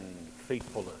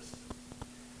faithfulness.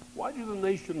 Why do the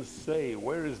nations say,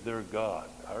 where is their God?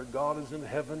 Our God is in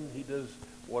heaven. He does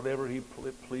whatever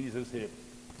pleases him.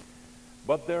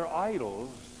 But their idols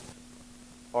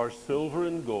are silver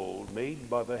and gold made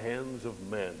by the hands of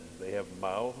men. They have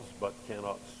mouths but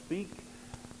cannot speak,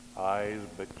 eyes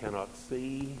but cannot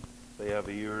see. They have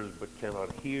ears but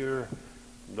cannot hear,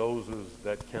 noses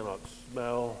that cannot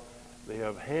smell. They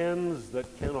have hands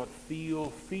that cannot feel,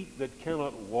 feet that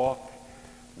cannot walk,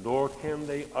 nor can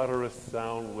they utter a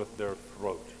sound with their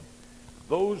throat.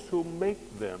 Those who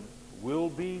make them will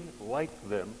be like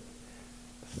them,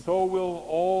 so will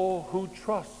all who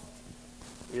trust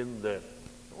in them.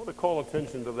 I want to call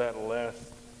attention to that last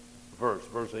verse,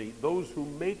 verse 8. Those who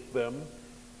make them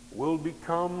will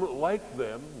become like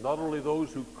them. Not only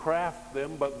those who craft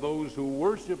them, but those who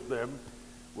worship them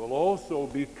will also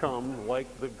become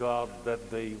like the God that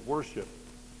they worship.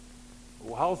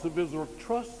 O house of Israel,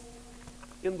 trust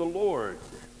in the Lord.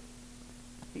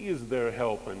 He is their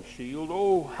help and shield.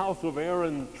 O house of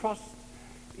Aaron, trust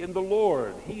in the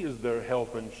Lord. He is their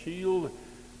help and shield.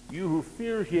 You who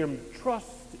fear him,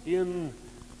 trust in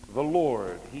the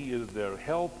Lord. He is their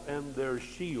help and their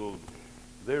shield.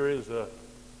 There is a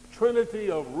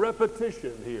trinity of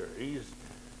repetition here. He's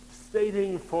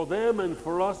stating for them and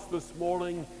for us this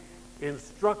morning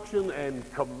instruction and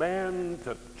command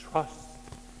to trust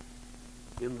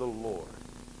in the Lord.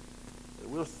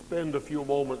 And we'll spend a few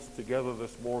moments together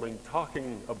this morning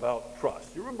talking about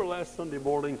trust. You remember last Sunday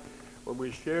morning when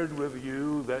we shared with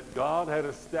you that God had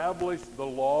established the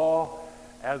law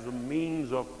as a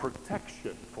means of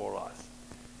protection for us,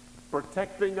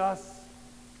 protecting us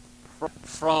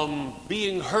from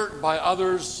being hurt by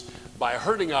others, by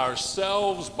hurting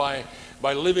ourselves, by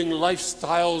living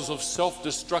lifestyles of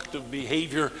self-destructive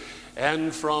behavior,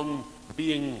 and from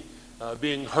being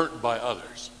hurt by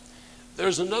others.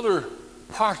 There's another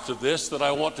part of this that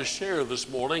I want to share this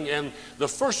morning, and the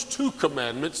first two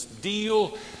commandments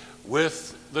deal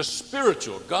with the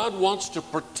spiritual. God wants to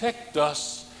protect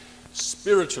us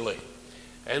spiritually.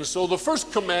 And so the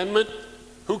first commandment,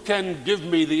 who can give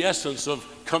me the essence of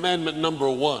commandment number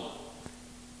 1?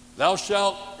 Thou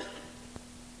shalt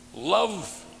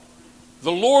love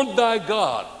the Lord thy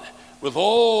God with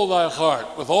all thy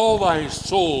heart, with all thy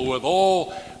soul, with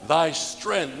all thy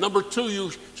strength. Number 2,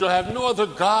 you shall have no other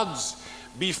gods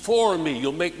before me.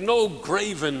 You'll make no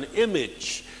graven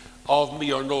image of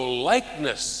me or no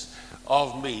likeness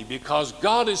of me, because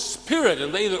God is spirit,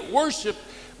 and they that worship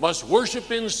must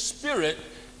worship in spirit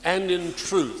and in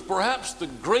truth. Perhaps the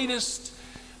greatest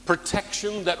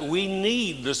protection that we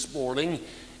need this morning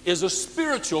is a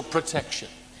spiritual protection,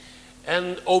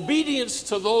 and obedience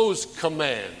to those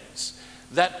commands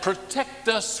that protect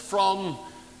us from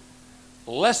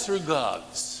lesser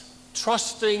gods,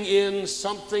 trusting in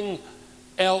something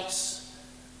else,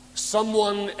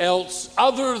 someone else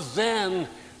other than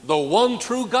the one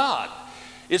true God.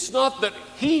 It's not that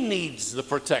he needs the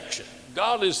protection.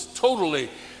 God is totally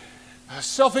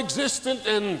self-existent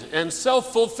and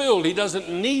self-fulfilled. He doesn't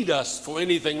need us for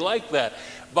anything like that.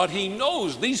 But he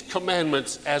knows these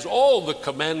commandments, as all the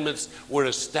commandments, were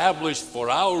established for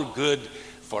our good,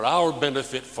 for our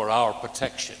benefit, for our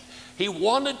protection. He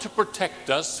wanted to protect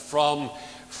us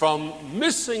from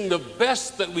missing the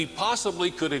best that we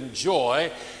possibly could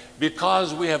enjoy,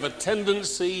 because we have a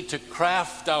tendency to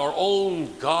craft our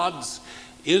own gods.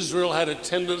 Israel had a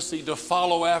tendency to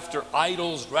follow after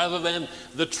idols rather than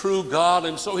the true God.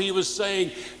 And so he was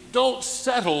saying, don't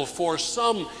settle for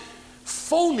some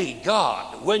phony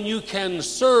God when you can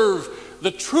serve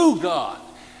the true God.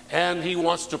 And he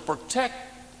wants to protect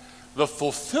the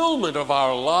fulfillment of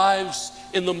our lives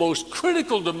in the most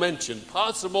critical dimension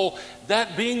possible,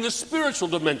 that being the spiritual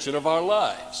dimension of our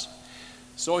lives.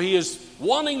 So he is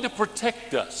wanting to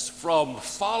protect us from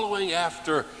following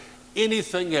after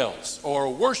anything else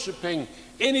or worshiping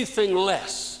anything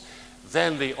less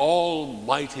than the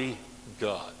Almighty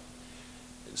God.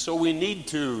 And so we need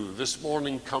to this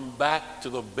morning come back to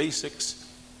the basics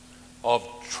of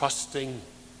trusting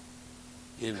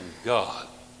in God.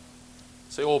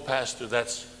 Say, oh, Pastor,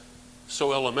 that's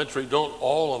so elementary. Don't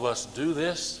all of us do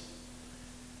this?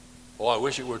 Oh, I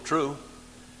wish it were true.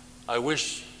 I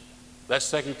wish that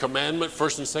second commandment,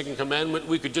 first and second commandment,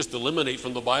 we could just eliminate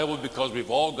from the Bible, because we've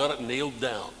all got it nailed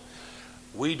down.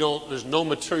 There's no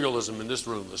materialism in this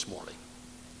room this morning.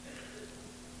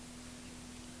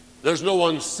 There's no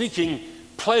one seeking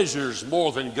pleasures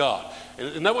more than God.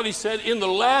 Isn't that what he said? In the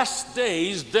last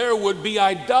days, there would be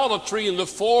idolatry in the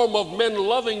form of men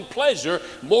loving pleasure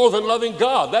more than loving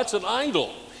God. That's an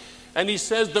idol. And he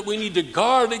says that we need to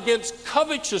guard against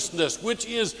covetousness, which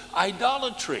is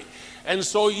idolatry. And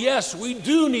so, yes, we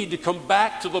do need to come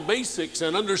back to the basics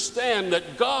and understand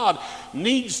that God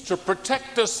needs to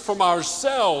protect us from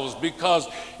ourselves, because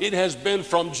it has been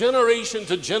from generation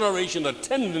to generation a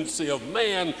tendency of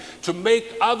man to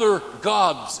make other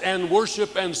gods and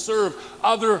worship and serve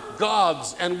other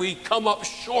gods, and we come up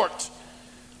short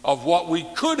of what we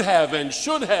could have and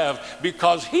should have,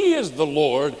 because He is the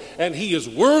Lord and He is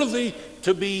worthy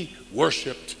to be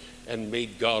worshiped and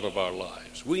made God of our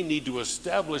lives. We need to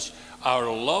establish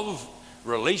our love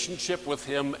relationship with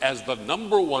Him as the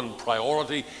number one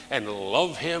priority, and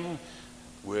love Him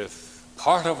with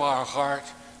part of our heart,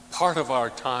 part of our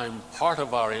time, part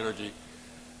of our energy.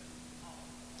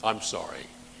 I'm sorry.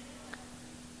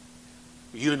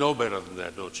 You know better than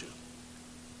that, don't you?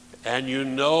 And you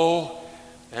know,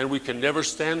 and we can never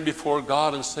stand before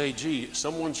God and say, gee,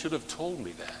 someone should have told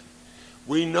me that.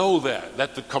 We know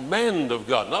that the command of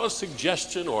God, not a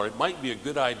suggestion or it might be a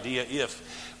good idea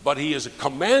if, but He is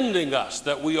commanding us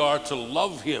that we are to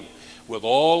love Him with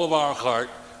all of our heart,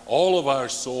 all of our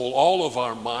soul, all of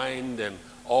our mind, and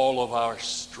all of our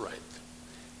strength,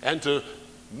 and to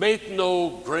make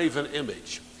no graven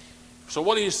image. So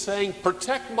what He's saying,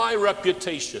 protect my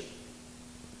reputation.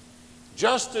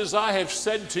 Just as I have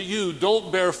said to you,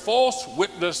 don't bear false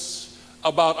witness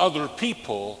about other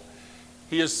people.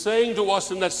 He is saying to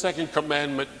us in that second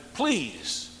commandment,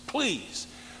 please,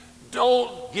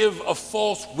 don't give a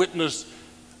false witness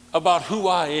about who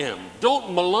I am.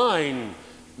 Don't malign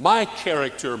my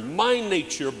character, my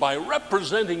nature, by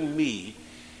representing me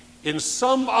in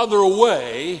some other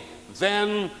way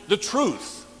than the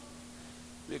truth.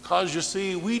 Because you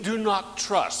see, we do not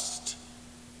trust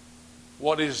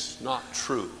what is not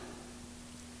true.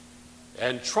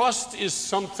 And trust is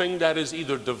something that is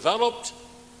either developed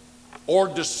or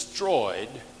destroyed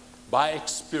by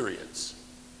experience.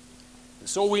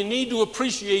 So we need to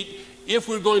appreciate, if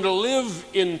we're going to live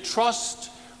in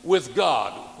trust with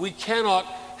God, we cannot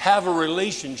have a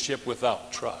relationship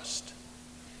without trust.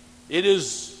 It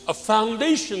is a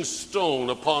foundation stone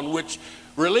upon which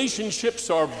relationships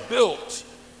are built,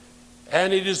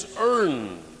 and it is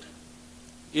earned.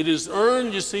 It is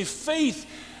earned. You see, faith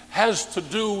has to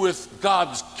do with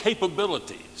God's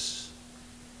capabilities.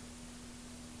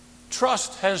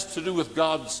 Trust has to do with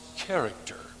God's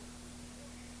character.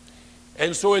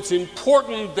 And so it's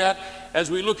important that as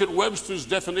we look at Webster's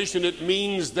definition, it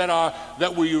means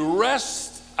that we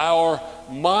rest our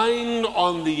mind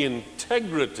on the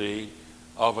integrity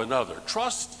of another.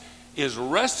 Trust is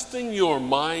resting your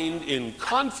mind in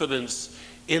confidence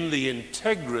in the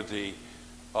integrity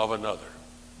of another.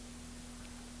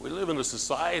 We live in a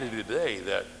society today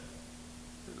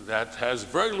that has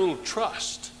very little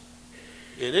trust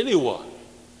in anyone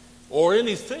or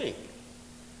anything.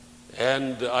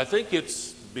 And I think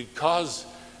it's because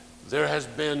there has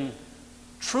been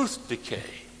truth decay.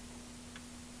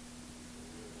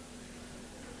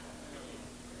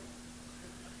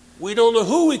 We don't know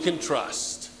who we can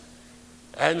trust.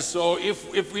 And so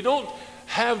if we don't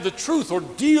have the truth or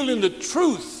deal in the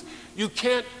truth, you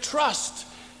can't trust.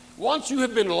 Once you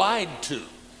have been lied to,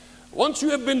 once you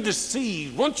have been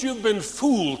deceived, once you have been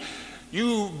fooled,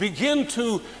 you begin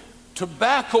to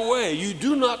back away. You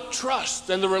do not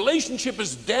trust, and the relationship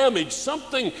is damaged.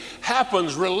 Something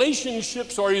happens.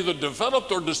 Relationships are either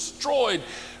developed or destroyed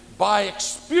by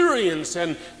experience,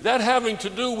 and that having to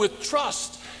do with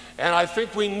trust. And I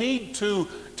think we need to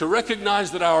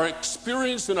recognize that our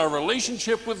experience in our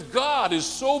relationship with God is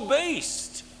so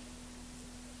based.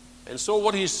 And so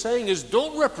what he's saying is,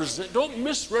 don't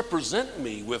misrepresent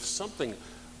me with something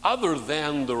other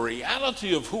than the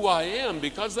reality of who I am,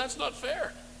 because that's not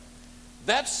fair.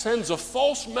 That sends a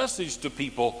false message to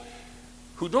people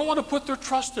who don't want to put their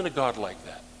trust in a God like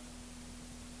that.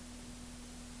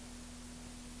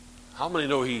 How many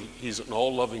know he's an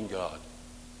all-loving God?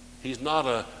 He's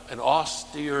not an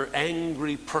austere,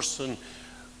 angry person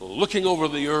looking over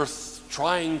the earth,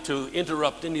 trying to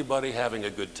interrupt anybody having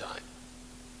a good time.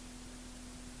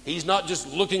 He's not just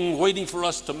waiting for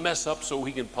us to mess up so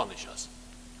he can punish us.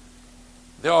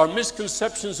 There are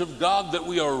misconceptions of God that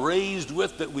we are raised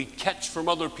with, that we catch from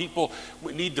other people.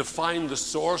 We need to find the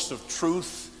source of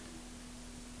truth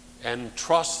and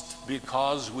trust,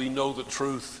 because we know the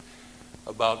truth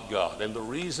about God. And the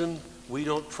reason we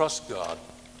don't trust God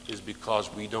is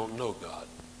because we don't know God.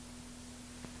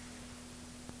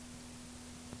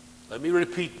 Let me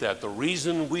repeat that. The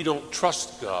reason we don't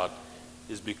trust God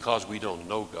is because we don't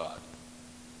know God.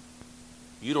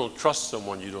 You don't trust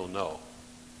someone you don't know.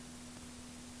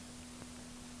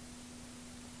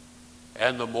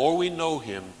 And the more we know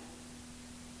him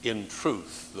in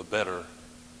truth, the better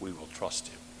we will trust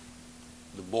him.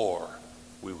 The more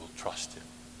we will trust him.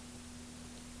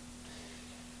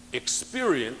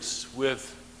 Experience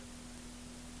with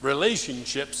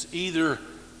relationships either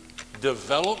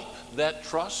develop that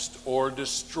trust or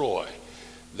destroy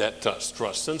that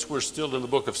trust. Since we're still in the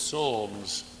book of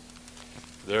Psalms,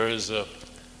 there is a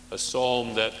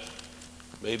psalm that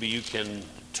maybe you can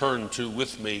turn to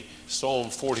with me, Psalm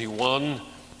 41,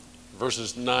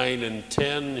 verses 9 and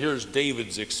 10. Here's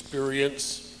David's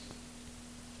experience.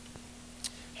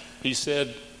 He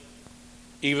said,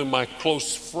 even my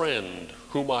close friend,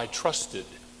 whom I trusted,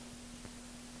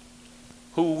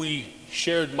 who we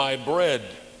shared my bread,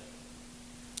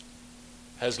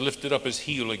 has lifted up his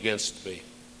heel against me.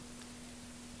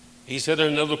 He said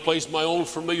in another place, my own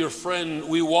familiar friend,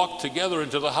 we walked together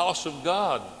into the house of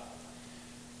God.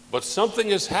 But something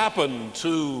has happened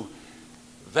to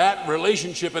that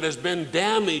relationship. It has been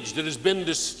damaged. It has been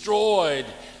destroyed.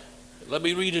 Let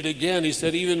me read it again. He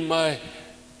said, even my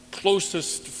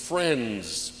closest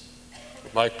friends,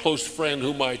 my close friend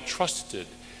whom I trusted,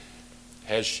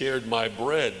 has shared my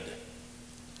bread,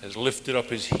 has lifted up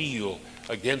his heel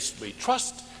against me.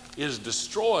 Trust is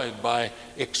destroyed by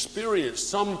experience.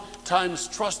 Sometimes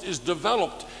trust is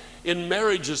developed. In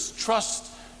marriages,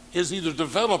 trust is either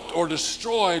developed or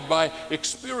destroyed by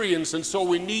experience. And so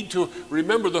we need to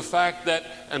remember the fact that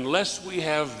unless we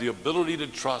have the ability to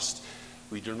trust,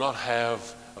 we do not have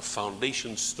a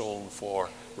foundation stone for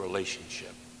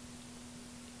relationship.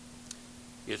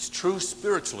 It's true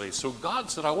spiritually. So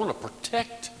God said, I want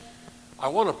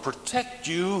to protect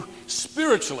you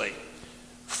spiritually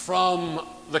from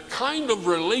the kind of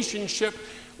relationship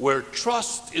where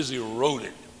trust is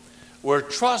eroded, where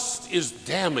trust is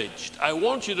damaged. I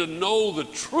want you to know the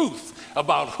truth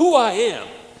about who I am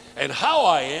and how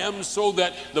I am, so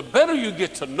that the better you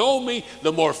get to know me,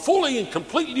 the more fully and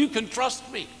completely you can trust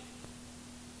me.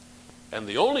 And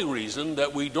the only reason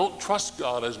that we don't trust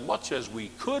God as much as we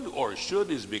could or should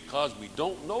is because we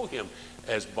don't know him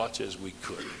as much as we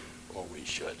could or we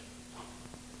should.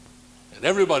 And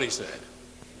everybody said,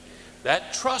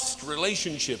 that trust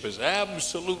relationship is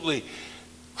absolutely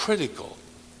critical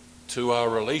to our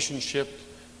relationship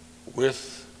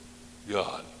with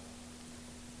God.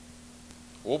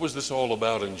 What was this all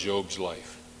about in Job's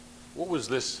life? What was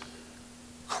this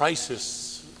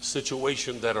crisis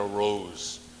situation that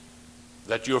arose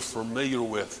that you're familiar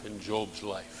with in Job's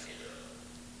life?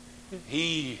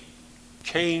 He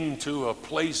came to a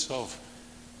place of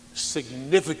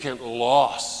significant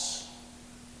loss.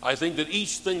 I think that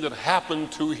each thing that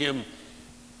happened to him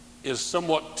is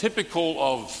somewhat typical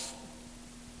of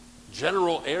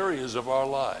general areas of our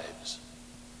lives.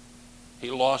 He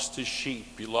lost his sheep,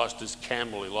 he lost his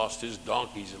camel, he lost his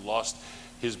donkeys, he lost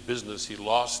his business, he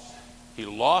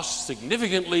lost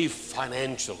significantly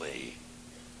financially.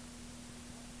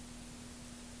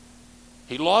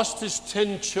 He lost his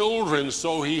 10 children,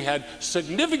 so he had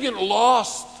significant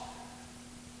lost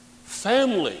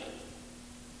family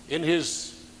in his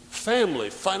family,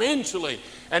 financially,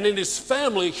 and in his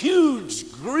family,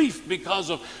 huge grief because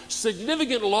of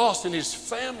significant loss in his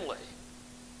family.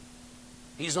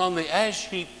 He's on the ash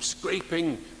heap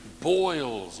scraping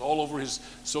boils all over his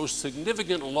so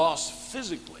significant loss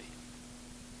physically.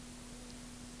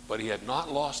 But he had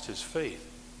not lost his faith.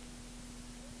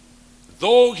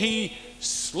 Though he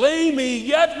slay me,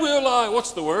 yet will I,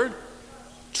 what's the word?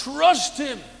 Trust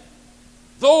him.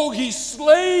 Though he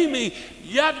slay me,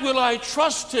 yet will I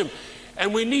trust him.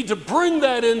 And we need to bring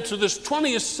that into this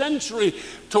 20th century,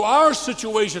 to our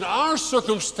situation, our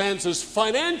circumstances,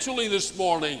 financially this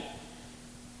morning,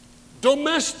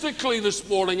 domestically this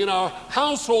morning, in our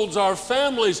households, our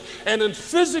families, and in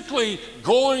physically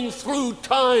going through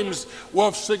times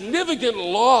of significant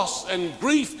loss and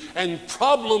grief and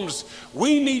problems.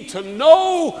 We need to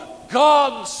know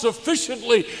God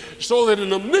sufficiently so that in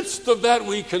the midst of that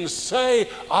we can say,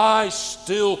 I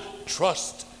still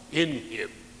trust in him.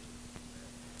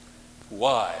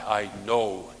 Why? I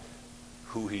know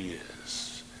who he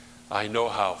is. I know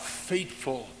how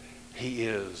faithful he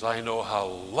is. I know how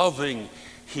loving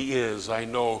he is. I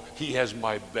know he has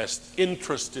my best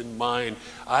interest in mind.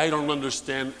 I don't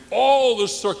understand all the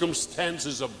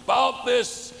circumstances about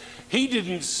this. He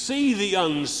didn't see the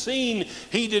unseen.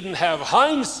 He didn't have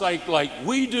hindsight like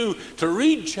we do to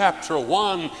read chapter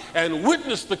 1 and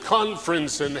witness the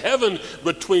conference in heaven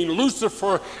between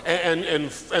Lucifer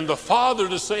and the Father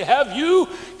to say, have you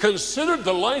considered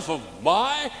the life of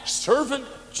my servant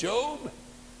Job?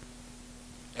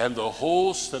 And the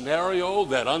whole scenario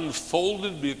that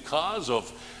unfolded because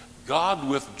of God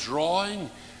withdrawing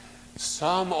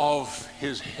some of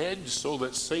his head so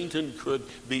that Satan could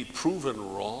be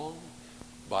proven wrong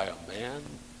by a man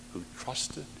who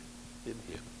trusted in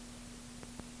him.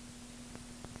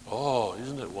 Oh,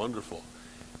 isn't it wonderful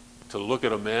to look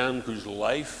at a man whose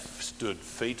life stood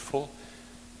faithful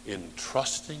in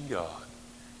trusting God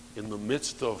in the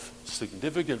midst of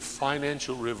significant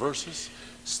financial reverses,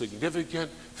 significant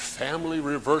family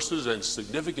reverses, and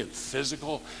significant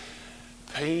physical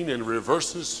pain and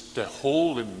reverses, to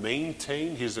hold and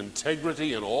maintain his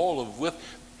integrity and all of with.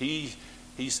 He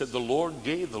said, the Lord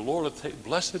gave, the Lord will take.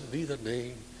 Blessed be the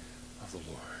name of the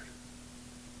Lord.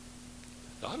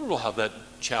 Now, I don't know how that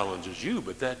challenges you,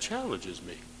 but that challenges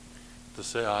me to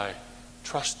say I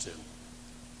trust him.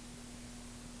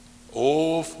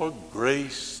 Oh, for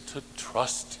grace to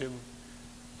trust him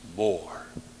more.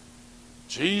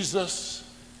 Jesus,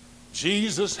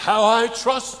 how I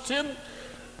trust him,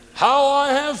 how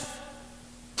I have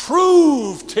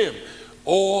proved him,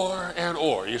 o'er and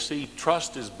o'er. You see,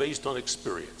 trust is based on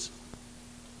experience.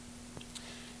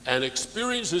 And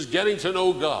experience is getting to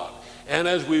know God. And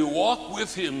as we walk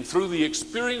with him through the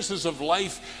experiences of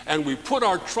life and we put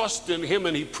our trust in him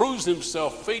and he proves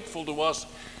himself faithful to us,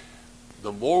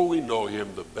 the more we know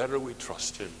him, the better we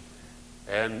trust him.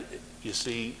 And you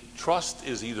see, trust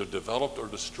is either developed or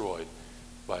destroyed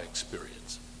by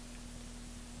experience.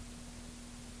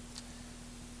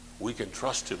 We can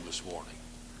trust him this morning.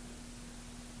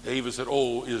 David said,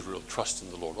 "Oh, Israel, trust in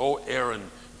the Lord. Oh,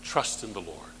 Aaron, trust in the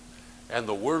Lord." And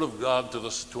the word of God to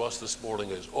us this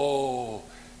morning is, oh,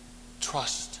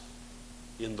 trust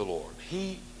in the Lord.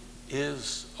 He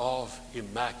is of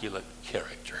immaculate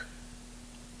character.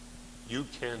 You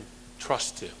can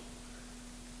trust him.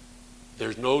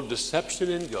 There's no deception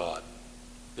in God.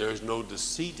 There's no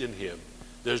deceit in him.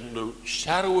 There's no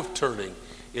shadow of turning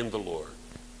in the Lord.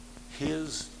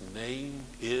 His name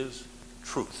is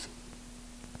truth.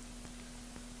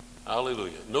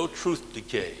 Hallelujah. No truth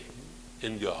decay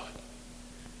in God.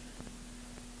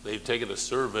 They've taken a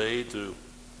survey to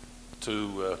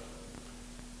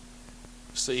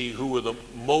see who were the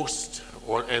most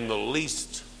and the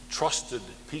least trusted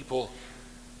people.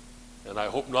 And I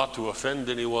hope not to offend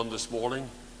anyone this morning.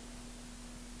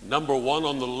 Number one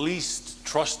on the least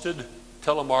trusted,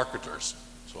 telemarketers.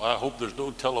 So I hope there's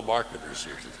no telemarketers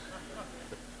here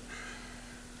today.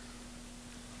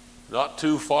 Not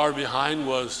too far behind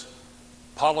was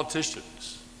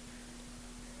politicians.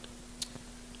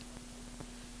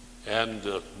 And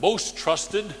most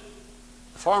trusted,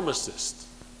 pharmacists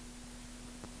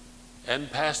and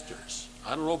pastors.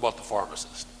 I don't know about the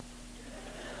pharmacist.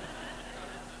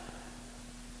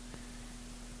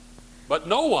 But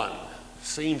no one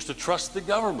seems to trust the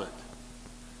government.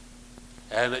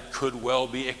 And it could well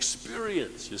be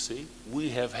experience, you see. We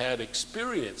have had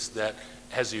experience that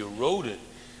has eroded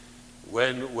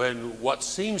when what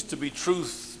seems to be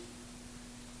truth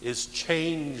is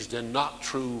changed and not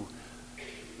true.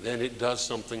 Then it does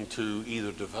something to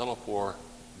either develop or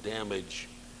damage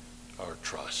our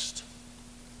trust.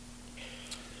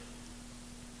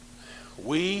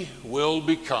 We will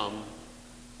become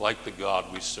like the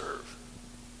God we serve.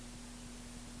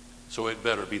 So it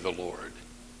better be the Lord.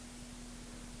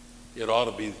 It ought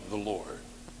to be the Lord.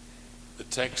 The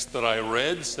text that I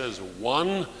read says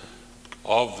one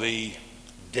of the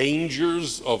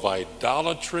dangers of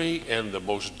idolatry and the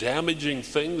most damaging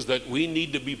things that we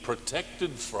need to be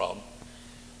protected from.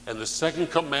 And the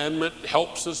second commandment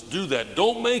helps us do that.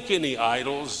 Don't make any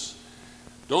idols.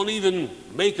 Don't even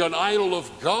make an idol of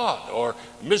God or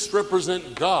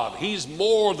misrepresent God. He's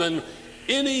more than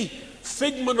any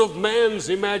figment of man's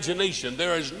imagination.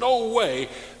 There is no way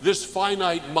this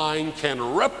finite mind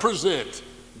can represent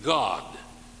God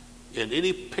in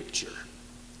any picture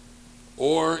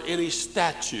or any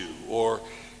statue or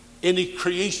any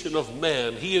creation of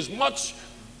man. He is much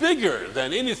bigger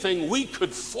than anything we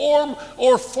could form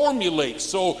or formulate.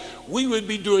 So we would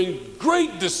be doing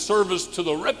great disservice to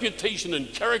the reputation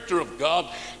and character of God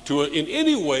to in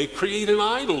any way create an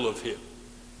idol of him.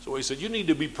 So he said, you need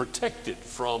to be protected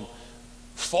from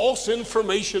false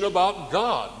information about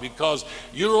God, because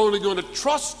you're only going to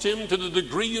trust him to the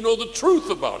degree you know the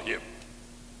truth about him.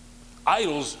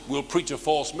 Idols will preach a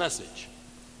false message.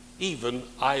 Even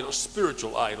idols,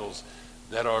 spiritual idols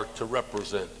that are to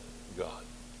represent God.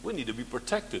 We need to be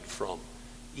protected from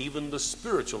even the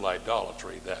spiritual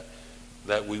idolatry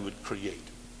that we would create.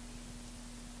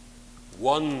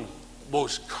 One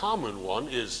most common one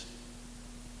is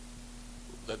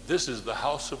that this is the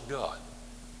house of God.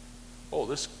 Oh,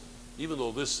 this, even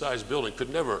though this size building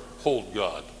could never hold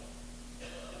God.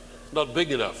 It's not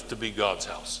big enough to be God's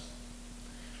house.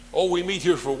 Oh, we meet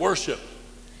here for worship.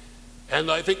 And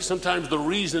I think sometimes the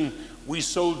reason we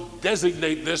so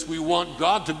designate this, we want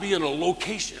God to be in a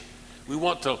location. We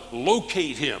want to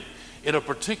locate him in a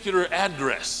particular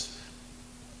address.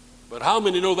 But how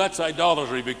many know that's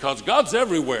idolatry? Because God's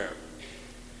everywhere.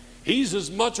 He's as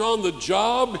much on the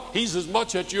job, he's as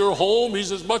much at your home,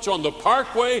 he's as much on the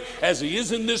parkway as he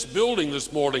is in this building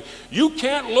this morning. You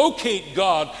can't locate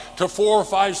God to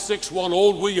 4561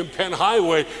 Old William Penn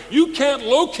Highway. You can't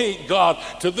locate God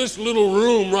to this little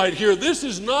room right here. This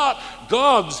is not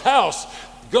God's house.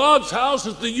 God's house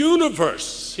is the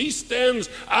universe. He stands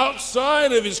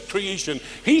outside of his creation.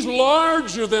 He's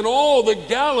larger than all the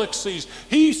galaxies.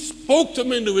 He spoke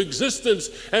them into existence,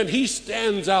 and he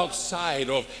stands outside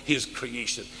of his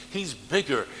creation. He's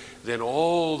bigger than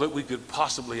all that we could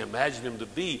possibly imagine him to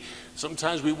be.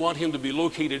 Sometimes we want him to be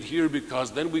located here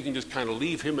because then we can just kind of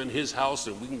leave him in his house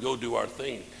and we can go do our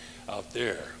thing out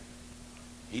there.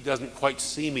 He doesn't quite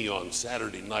see me on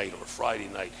Saturday night or Friday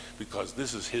night because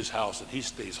this is his house and he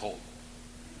stays home.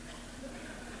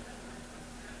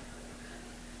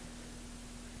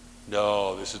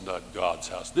 No, this is not God's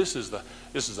house. This is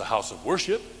a house of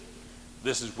worship.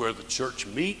 This is where the church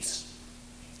meets.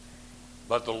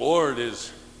 But the Lord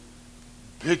is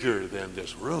bigger than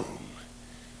this room.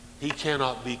 He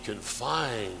cannot be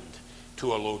confined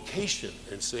to a location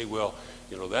and say, well,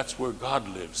 that's where God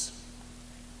lives.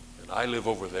 I live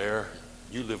over there,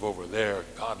 you live over there,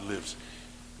 God lives.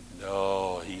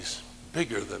 No, he's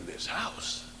bigger than this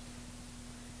house.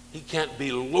 He can't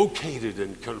be located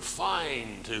and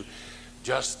confined to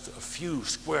just a few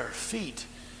square feet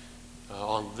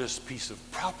on this piece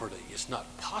of property. It's not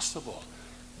possible.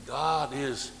 God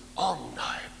is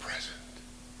omnipresent.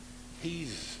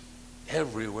 He's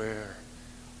everywhere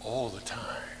all the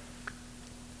time.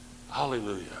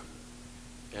 Hallelujah.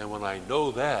 And when I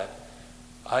know that,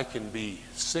 I can be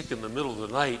sick in the middle of the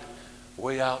night,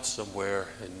 way out somewhere,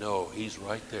 and know he's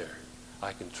right there.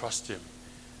 I can trust him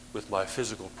with my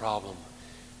physical problem.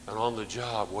 And on the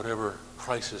job, whatever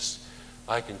crisis,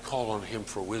 I can call on him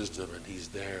for wisdom, and he's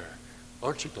there.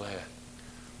 Aren't you glad?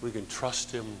 We can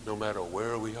trust him no matter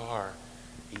where we are.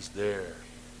 He's there.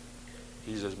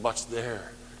 He's as much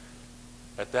there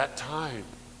at that time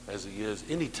as he is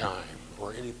any time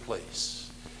or any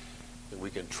place. And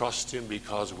we can trust him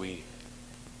because we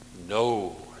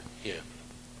know him.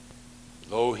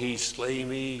 Though he slay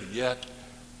me, yet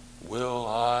will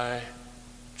I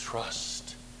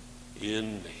trust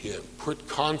in him. Put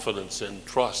confidence and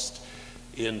trust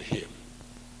in him.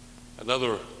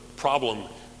 Another problem,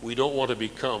 we don't want to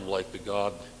become like the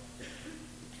God,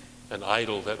 an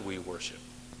idol that we worship.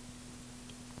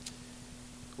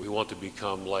 We want to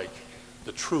become like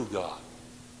the true God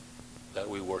that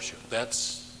we worship.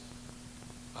 That's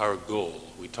our goal.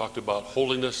 We talked about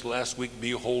holiness last week.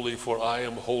 Be holy, for I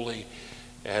am holy.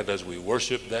 And as we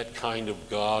worship that kind of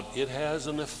God, it has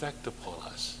an effect upon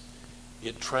us.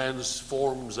 It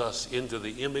transforms us into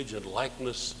the image and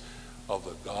likeness of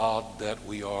the God that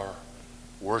we are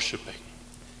worshiping.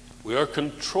 We are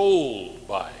controlled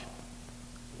by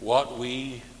what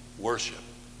we worship.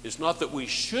 It's not that we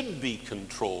should be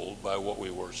controlled by what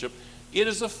we worship. It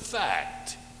is a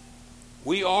fact.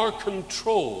 We are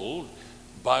controlled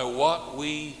by what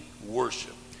we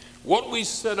worship. What we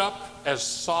set up as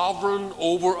sovereign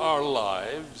over our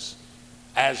lives,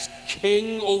 as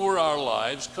king over our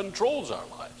lives, controls our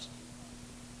lives.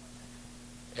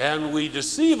 And we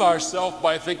deceive ourselves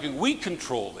by thinking we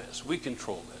control this, we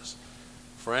control this.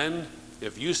 Friend,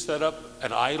 if you set up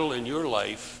an idol in your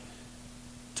life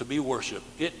to be worshiped,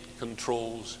 it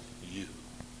controls you.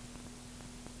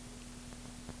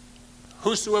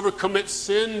 Whosoever commits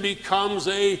sin becomes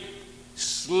a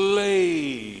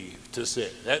slave to sin.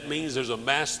 That means there's a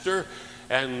master,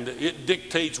 and it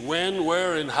dictates when,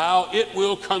 where, and how. It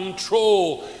will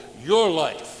control your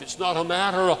life. It's not a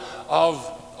matter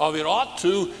of it ought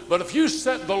to, but if you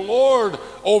set the Lord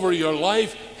over your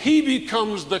life, he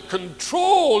becomes the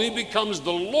control. He becomes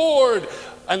the Lord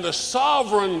and the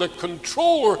sovereign, the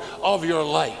controller of your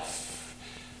life.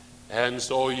 And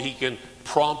so he can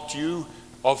prompt you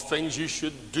of things you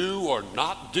should do or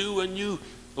not do, and you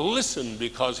listen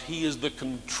because he is the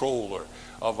controller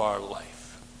of our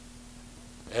life.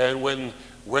 And when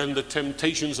the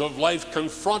temptations of life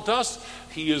confront us,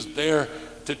 he is there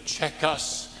to check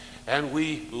us, and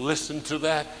we listen to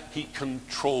that. He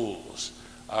controls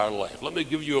our life. Let me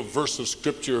give you a verse of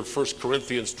scripture, 1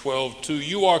 Corinthians 12:2.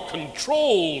 You are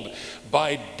controlled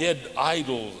by dead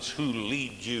idols who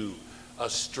lead you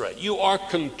astray. You are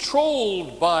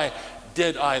controlled by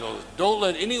dead idols. Don't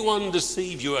let anyone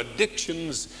deceive you.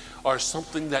 Addictions are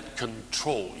something that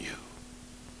control you.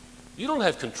 You don't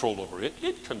have control over it.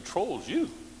 It controls you.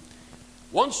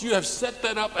 Once you have set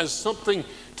that up as something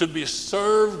to be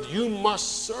served, you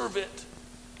must serve it.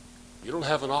 You don't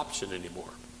have an option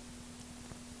anymore.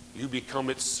 You become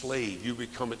its slave. You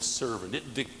become its servant.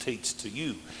 It dictates to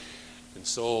you. And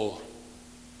so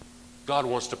God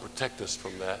wants to protect us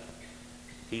from that.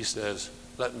 He says,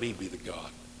 let me be the God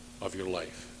of your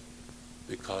life,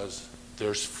 because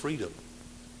there's freedom,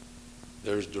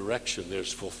 there's direction,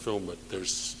 there's fulfillment,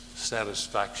 there's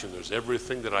satisfaction, there's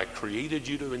everything that I created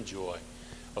you to enjoy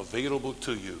available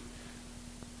to you.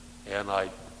 And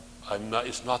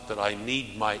it's not that I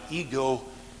need my ego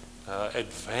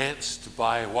advanced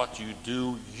by what you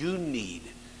do. You need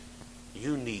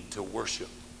to worship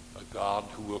a God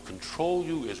who will control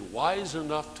you, is wise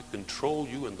enough to control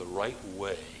you in the right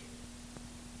way.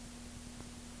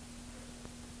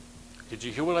 Did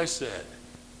you hear what I said?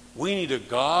 We need a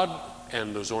God,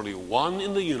 and there's only one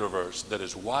in the universe that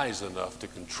is wise enough to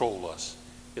control us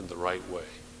in the right way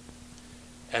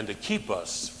and to keep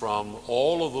us from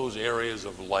all of those areas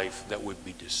of life that would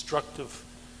be destructive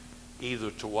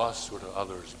either to us or to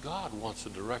others. God wants to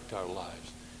direct our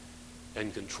lives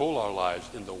and control our lives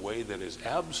in the way that is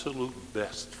absolute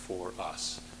best for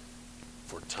us,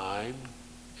 for time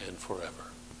and forever.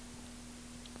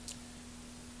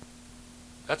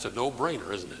 That's a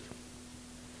no-brainer, isn't it?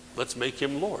 Let's make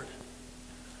him Lord.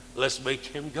 Let's make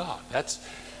him God.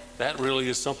 That really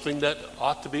is something that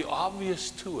ought to be obvious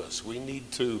to us. We need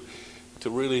to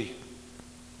really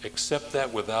accept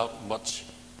that without much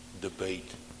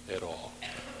debate at all.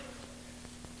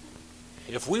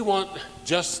 If we want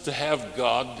just to have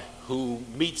God who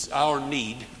meets our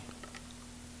need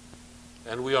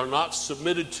and we are not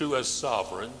submitted to as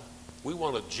sovereign, we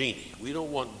want a genie. We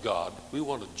don't want God. We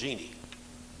want a genie.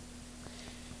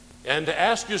 And to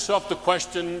ask yourself the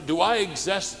question, do I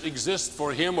exist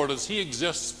for him, or does he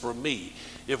exist for me?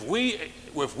 If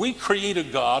we create a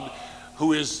God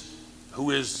who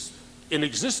is in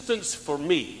existence for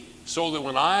me, so that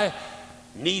when I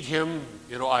need him,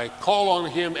 I call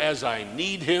on him as I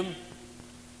need him,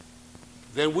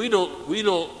 then we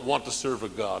don't want to serve a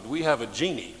God. We have a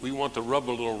genie. We want to rub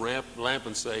a little lamp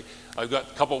and say, I've got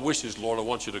a couple of wishes, Lord, I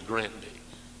want you to grant me.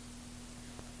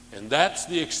 And that's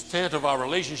the extent of our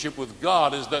relationship with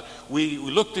God, is that we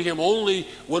look to him only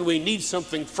when we need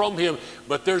something from him.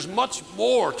 But there's much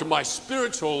more to my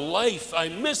spiritual life. I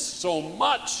miss so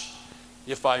much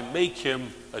if I make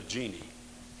him a genie.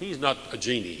 He's not a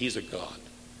genie, he's a God.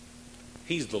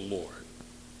 He's the Lord.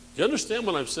 Do you understand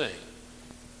what I'm saying?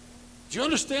 Do you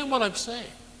understand what I'm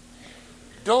saying?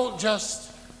 Don't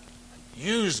just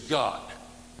use God.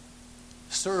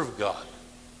 Serve God.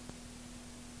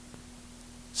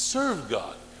 Serve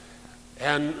God,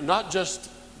 and not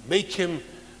just make him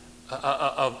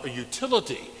a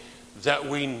utility that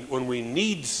when we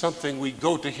need something, we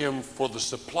go to him for the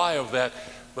supply of that,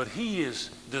 but he is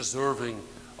deserving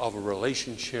of a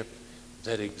relationship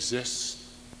that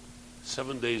exists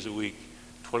 7 days a week,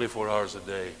 24 hours a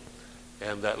day,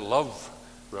 and that love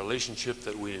relationship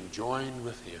that we enjoy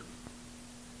with him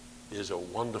is a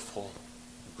wonderful,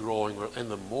 growing,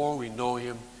 and the more we know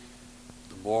him,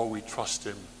 the more we trust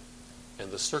him,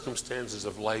 and the circumstances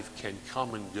of life can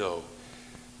come and go,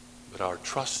 but our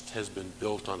trust has been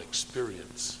built on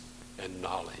experience and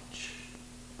knowledge.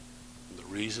 And the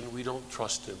reason we don't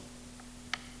trust him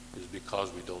is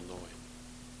because we don't know him.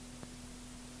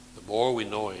 The more we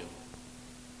know him,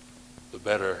 the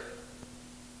better,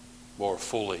 more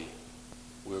fully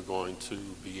we're going to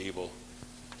be able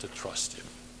to trust him.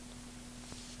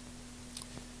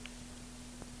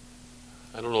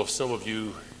 I don't know if some of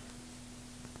you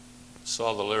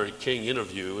saw the Larry King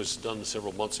interview. It was done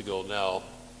several months ago now.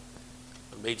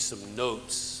 I made some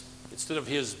notes. Instead of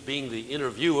his being the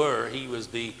interviewer, he was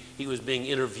being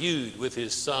interviewed with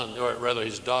his son, or rather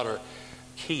his daughter,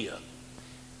 Kia.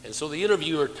 And so the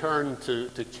interviewer turned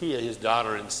to Kia, his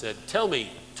daughter, and said, tell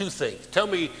me two things. Tell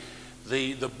me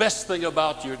the best thing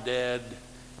about your dad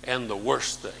and the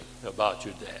worst thing about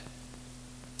your dad.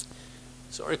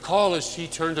 So I recall as she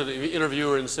turned to the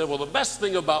interviewer and said, well, the best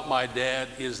thing about my dad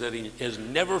is that he has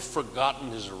never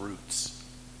forgotten his roots.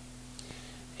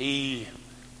 He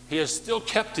has still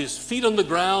kept his feet on the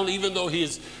ground, even though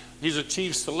he's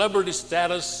achieved celebrity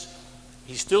status.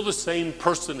 He's still the same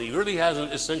person. He really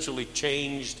hasn't essentially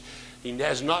changed. He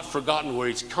has not forgotten where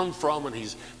he's come from, and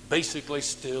he's basically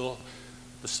still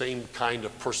the same kind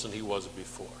of person he was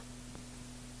before.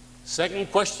 Second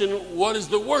question, what is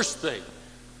the worst thing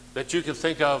that you can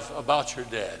think of about your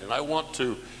dad? And I want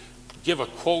to give a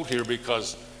quote here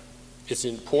because it's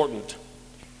important.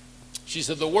 She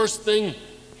said, the worst thing,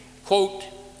 quote,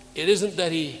 it is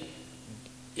that he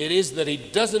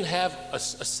doesn't have a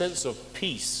sense of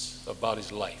peace about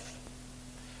his life.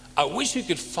 I wish he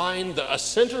could find a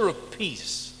center of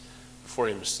peace for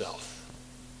himself.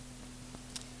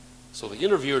 So the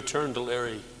interviewer turned to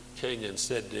Larry King and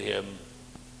said to him,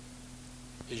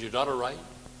 "Is your daughter right?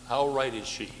 How right is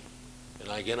she?" And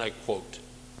again I quote.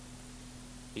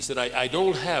 He said, I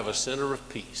don't have a center of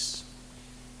peace.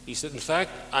 He said, in fact,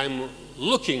 I'm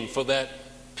looking for that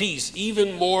peace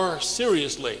even more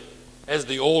seriously as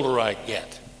the older I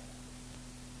get.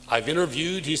 I've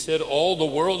interviewed, he said, all the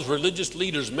world's religious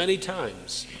leaders many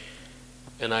times,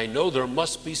 and I know there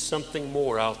must be something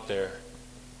more out there,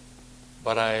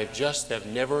 but I just have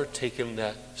never taken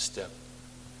that step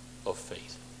of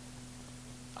faith.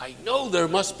 I know there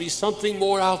must be something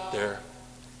more out there,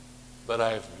 but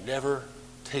I've never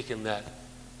taken that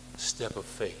step of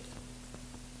faith.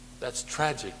 That's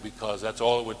tragic, because that's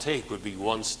all it would take, would be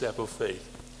one step of faith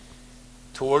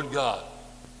toward God,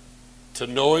 to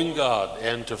knowing God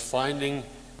and to finding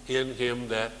in Him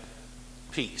that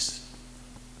peace.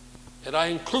 And I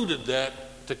included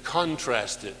that to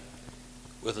contrast it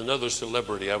with another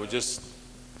celebrity. I was just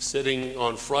sitting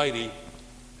on Friday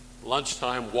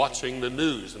lunchtime watching the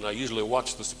news, and I usually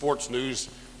watch the sports news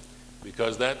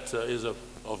because that is of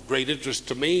great interest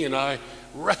to me, and I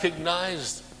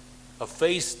recognized a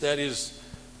face that is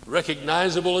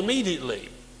recognizable immediately.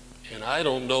 And I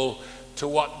don't know to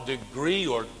what degree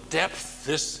or depth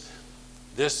this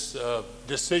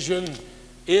decision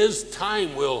is.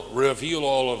 Time will reveal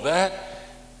all of that,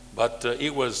 but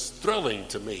it was thrilling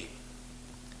to me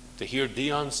to hear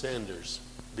Deion Sanders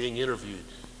being interviewed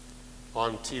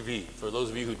on TV. For those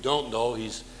of you who don't know,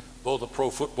 he's both a pro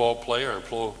football player and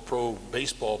pro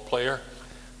baseball player,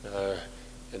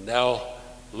 and now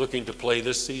looking to play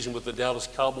this season with the Dallas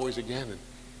Cowboys again.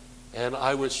 And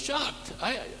I was shocked.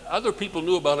 Other people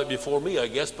knew about it before me, I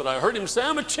guess, but I heard him say,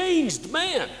 "I'm a changed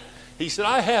man." He said,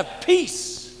 "I have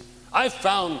peace. I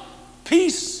found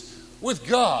peace with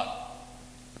God."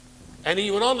 And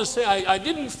he went on to say, I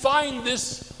didn't find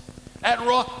this at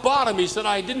rock bottom. He said,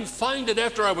 "I didn't find it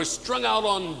after I was strung out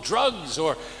on drugs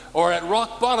or at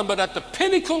rock bottom, but at the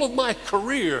pinnacle of my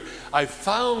career, I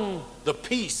found the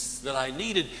peace that I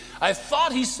needed." I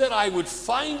thought, he said, I would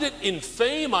find it in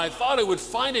fame. I thought I would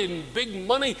find it in big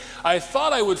money. I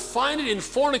thought I would find it in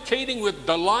fornicating with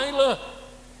Delilah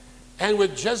and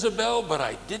with Jezebel, but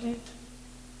I didn't.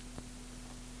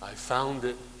 I found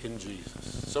it in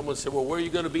Jesus. Someone said, "Well, where are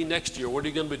you going to be next year? What are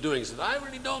you going to be doing?" He said, "I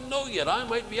really don't know yet. I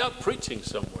might be out preaching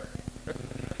somewhere."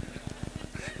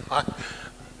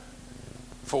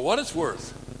 For what it's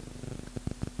worth,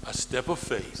 a step of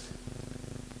faith,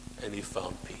 and he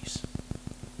found peace.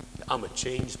 I'm a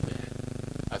changed man.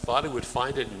 I thought I would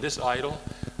find it in this idol,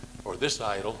 or this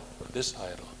idol, or this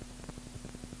idol,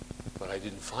 but I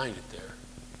didn't find it there.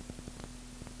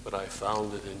 But I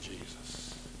found it in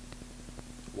Jesus.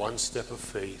 One step of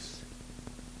faith,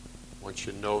 once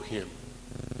you know Him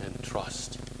and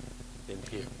trust in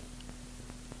Him,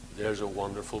 there's a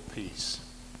wonderful peace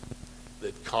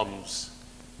that comes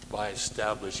by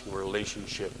establishing a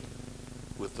relationship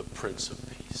with the Prince of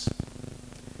Peace.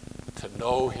 To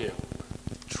know Him,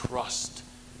 trust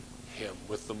Him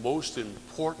with the most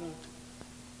important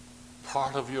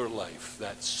part of your life.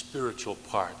 That spiritual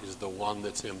part is the one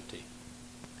that's empty.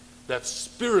 That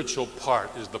spiritual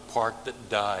part is the part that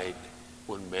died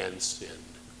when man sinned.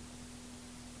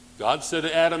 God said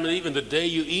to Adam and Eve, "The day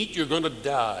you eat, you're going to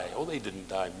die." Oh, they didn't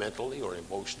die mentally or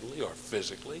emotionally or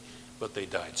physically, but they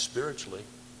died spiritually.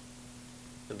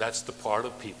 And that's the part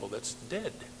of people that's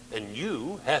dead. "And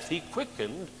you hath He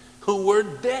quickened who were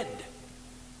dead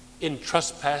in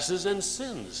trespasses and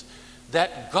sins."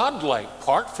 That godlike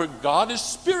part, for God is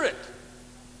spirit.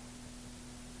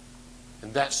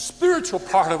 And that spiritual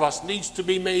part of us needs to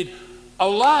be made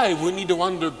alive. We need to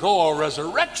undergo a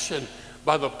resurrection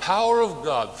by the power of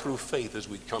God through faith as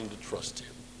we come to trust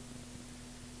Him.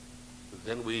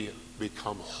 Then we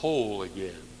become whole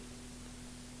again,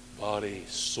 body,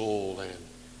 soul, and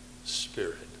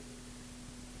spirit.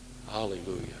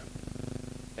 Hallelujah.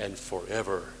 And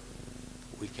forever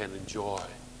we can enjoy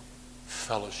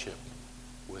fellowship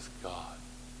with God.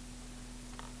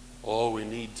 Oh, we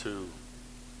need to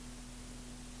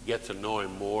get to know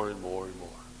Him more and more and more.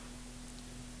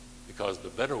 Because the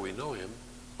better we know Him,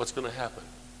 what's going to happen?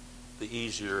 The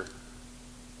easier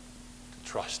to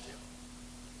trust Him.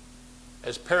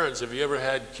 As parents, have you ever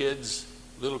had kids,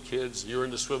 little kids, you're in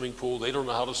the swimming pool, they don't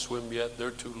know how to swim yet, they're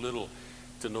too little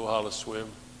to know how to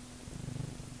swim.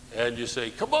 And you say,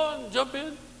 "Come on, jump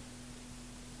in."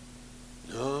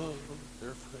 No,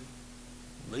 they're afraid.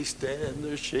 They stand,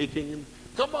 they're shaking, and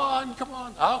come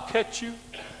on, I'll catch you.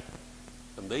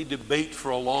 And they debate for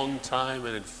a long time,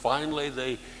 and then finally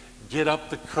they get up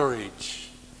the courage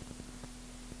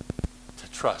to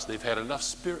trust. They've had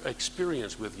enough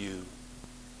experience with you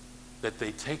that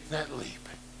they take that leap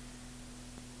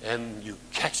and you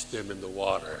catch them in the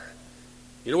water.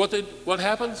 You know what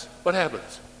happens? What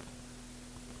happens?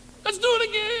 Let's do it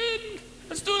again.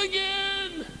 Let's do it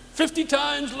again. 50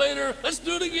 times later, let's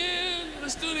do it again.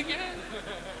 Let's do it again.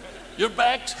 Your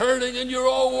back's hurting and you're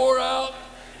all wore out.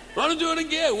 Want to do it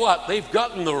again? What? They've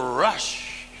gotten the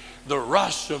rush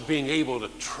of being able to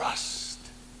trust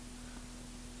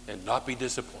and not be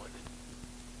disappointed.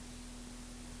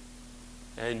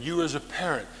 And you as a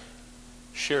parent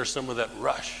share some of that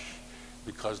rush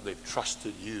because they've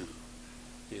trusted you.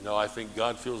 You know, I think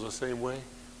God feels the same way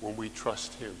when we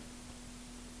trust him.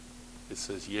 It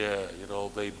says, yeah, you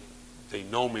know, they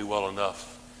know me well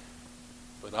enough,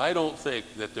 but I don't think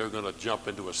that they're going to jump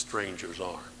into a stranger's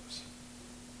arms.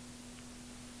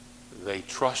 They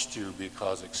trust you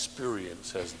because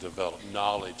experience has developed,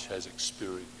 knowledge has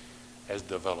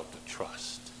developed a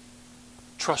trust.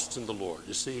 Trust in the Lord.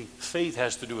 You see, faith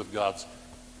has to do with God's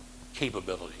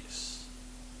capabilities.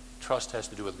 Trust has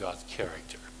to do with God's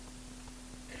character.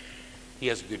 He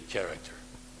has a good character.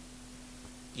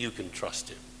 You can trust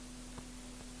him.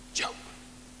 Jump.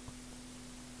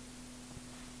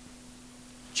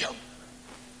 Jump.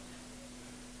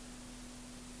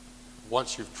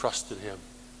 Once you've trusted him,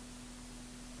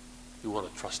 you want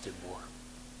to trust him more.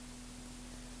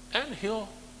 And he'll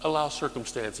allow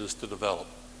circumstances to develop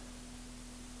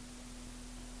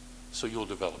so you'll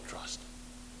develop trust.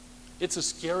 It's a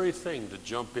scary thing to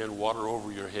jump in, water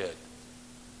over your head,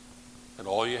 and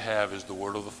all you have is the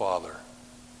word of the Father.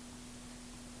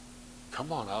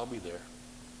 Come on, I'll be there.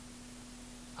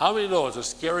 How many know it's a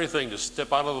scary thing to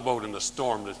step out of the boat in the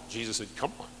storm that Jesus said,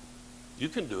 come on, you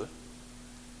can do it.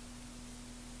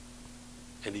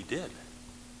 And he did.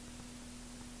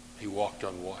 He walked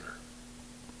on water.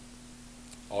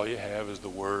 All you have is the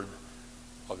word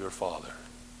of your Father.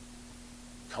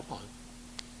 Come on.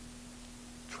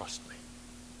 Trust me.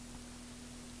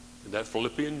 In that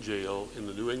Philippian jail in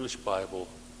the New English Bible,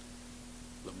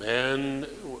 the man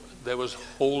that was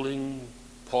holding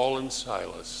Paul and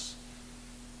Silas,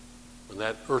 when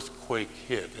that earthquake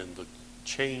hit and the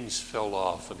chains fell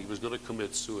off and he was going to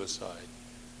commit suicide,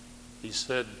 he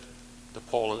said to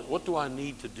Paul, what do I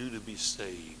need to do to be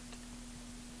saved?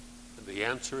 And the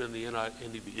answer in the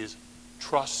NIV is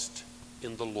trust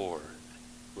in the Lord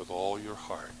with all your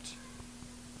heart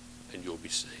and you'll be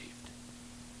saved.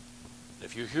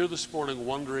 If you're here this morning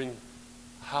wondering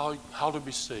how to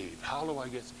be saved, how do I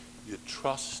get, you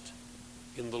trust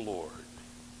in the Lord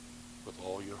with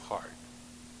all your heart.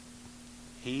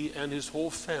 He and his whole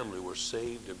family were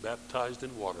saved and baptized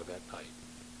in water that night.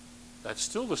 That's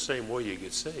still the same way you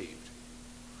get saved.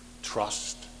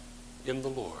 Trust in the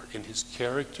Lord, in his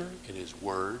character, in his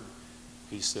word.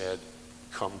 He said,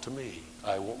 come to me.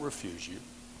 I won't refuse you.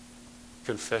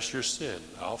 Confess your sin.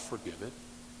 I'll forgive it.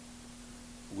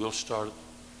 We'll start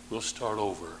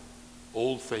over.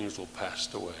 Old things will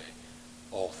pass away.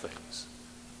 All things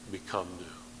become new.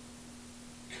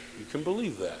 You can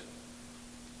believe that.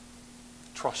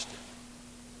 Trust him.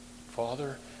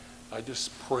 Father, I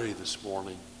just pray this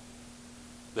morning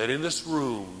that in this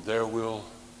room there will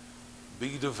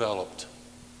be developed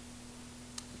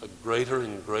a greater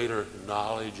and greater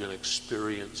knowledge and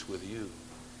experience with you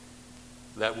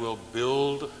that will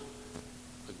build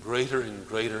a greater and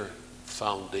greater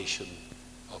foundation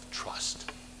of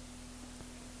trust.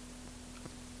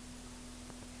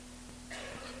 I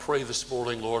pray this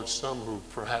morning, Lord, some who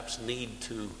perhaps need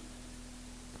to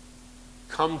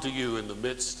come to you in the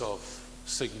midst of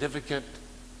significant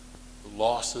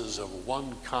losses of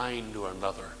one kind or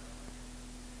another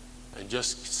and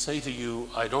just say to you,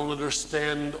 I don't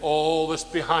understand all that's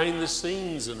behind the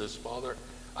scenes in this, Father.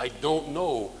 I don't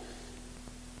know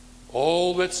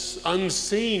all that's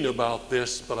unseen about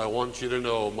this, but I want you to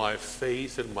know my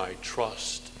faith and my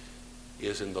trust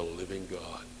is in the living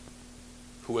God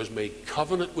who has made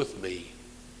covenant with me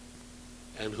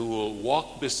and who will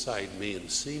walk beside me and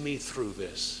see me through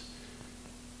this,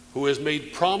 who has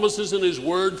made promises in his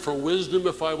word for wisdom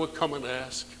if I would come and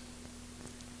ask,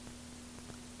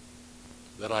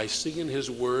 that I see in his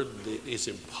word that it's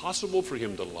impossible for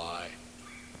him to lie,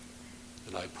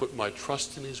 and I put my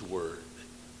trust in his word.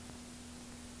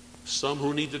 Some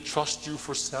who need to trust you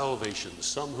for salvation,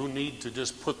 some who need to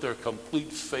just put their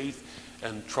complete faith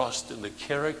and trust in the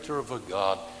character of a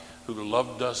God who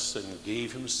loved us and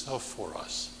gave himself for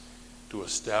us to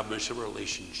establish a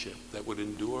relationship that would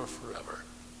endure forever.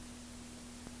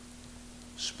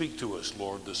 Speak to us,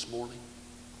 Lord, this morning.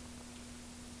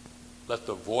 Let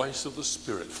the voice of the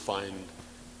Spirit find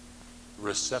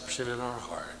reception in our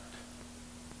heart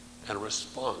and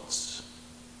response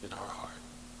in our heart.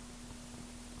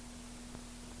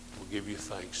 We'll give you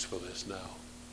thanks for this now.